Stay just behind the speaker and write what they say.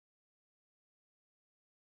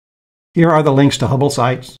Here are the links to Hubble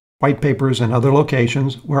sites, white papers, and other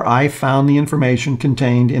locations where I found the information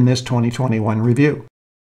contained in this 2021 review.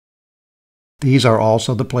 These are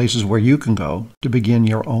also the places where you can go to begin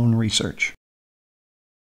your own research.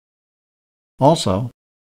 Also,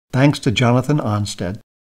 thanks to Jonathan Onsted,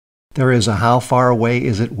 there is a How Far Away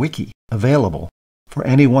Is It wiki available for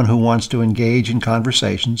anyone who wants to engage in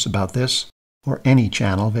conversations about this or any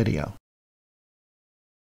channel video.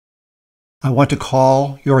 I want to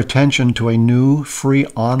call your attention to a new free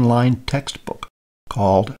online textbook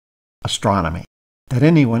called Astronomy that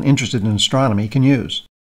anyone interested in astronomy can use.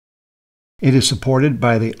 It is supported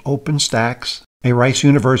by the OpenStax, a Rice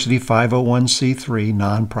University 501c3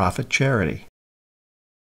 nonprofit charity.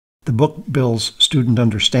 The book builds student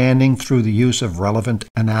understanding through the use of relevant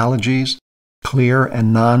analogies, clear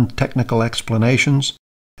and non-technical explanations,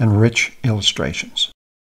 and rich illustrations.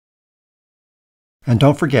 And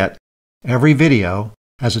don't forget, every video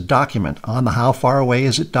has a document on the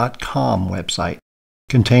HowFarAwayIsIt.com website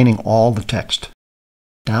containing all the text.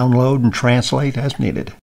 Download and translate as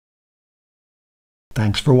needed.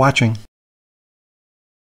 Thanks for watching.